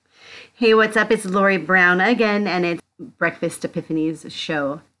Hey, what's up? It's Lori Brown again, and it's Breakfast Epiphanies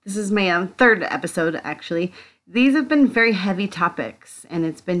show. This is my third episode, actually. These have been very heavy topics, and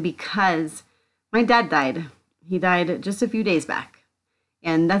it's been because my dad died. He died just a few days back,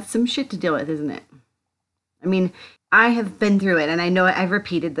 and that's some shit to deal with, isn't it? I mean, I have been through it, and I know I've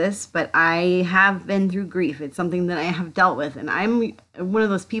repeated this, but I have been through grief. It's something that I have dealt with, and I'm one of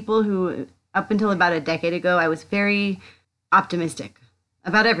those people who, up until about a decade ago, I was very optimistic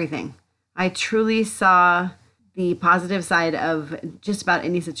about everything. I truly saw the positive side of just about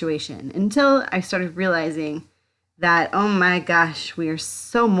any situation until I started realizing that, oh my gosh, we are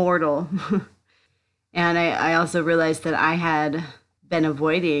so mortal. And I also realized that I had been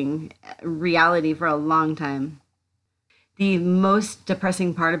avoiding reality for a long time. The most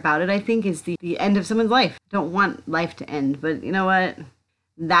depressing part about it, I think, is the end of someone's life. I don't want life to end, but you know what?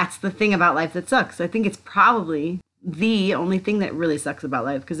 That's the thing about life that sucks. I think it's probably the only thing that really sucks about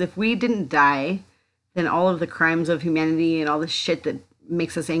life. Because if we didn't die, then all of the crimes of humanity and all the shit that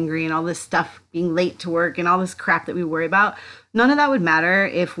makes us angry and all this stuff, being late to work and all this crap that we worry about, none of that would matter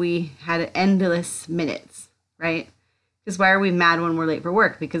if we had endless minutes, right? Because why are we mad when we're late for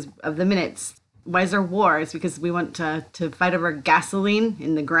work? Because of the minutes. Why is there war? It's because we want to fight over gasoline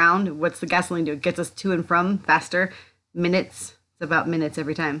in the ground. What's the gasoline do? It gets us to and from faster. Minutes. It's about minutes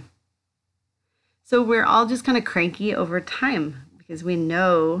every time. So we're all just kind of cranky over time because we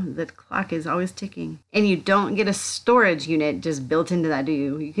know that the clock is always ticking. And you don't get a storage unit just built into that, do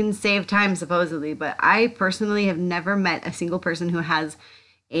you? You can save time supposedly, but I personally have never met a single person who has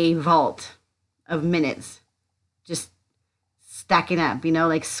a vault of minutes just stacking up,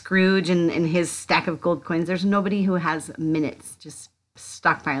 like Scrooge and his stack of gold coins. There's nobody who has minutes just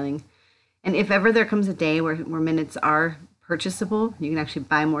stockpiling. And if ever there comes a day where minutes are purchasable, you can actually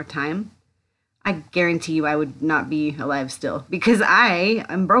buy more time, I guarantee you I would not be alive still because I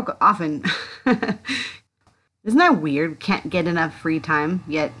am broke often. Isn't that weird? Can't get enough free time,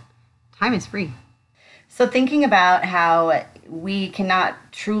 yet time is free. So thinking about how we cannot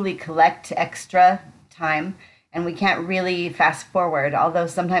truly collect extra time and we can't really fast forward, although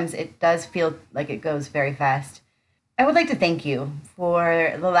sometimes it does feel like it goes very fast. I would like to thank you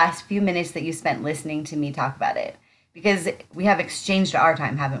for the last few minutes that you spent listening to me talk about it because we have exchanged our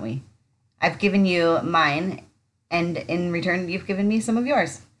time, haven't we? I've given you mine, and in return, you've given me some of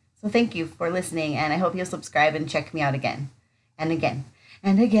yours. So thank you for listening, and I hope you'll subscribe and check me out again, and again,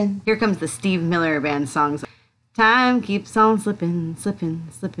 and again. Here comes the Steve Miller Band songs. Time keeps on slipping, slipping,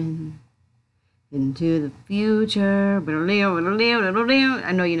 slipping into the future.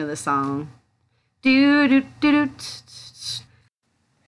 I know you know this song. Do do do do.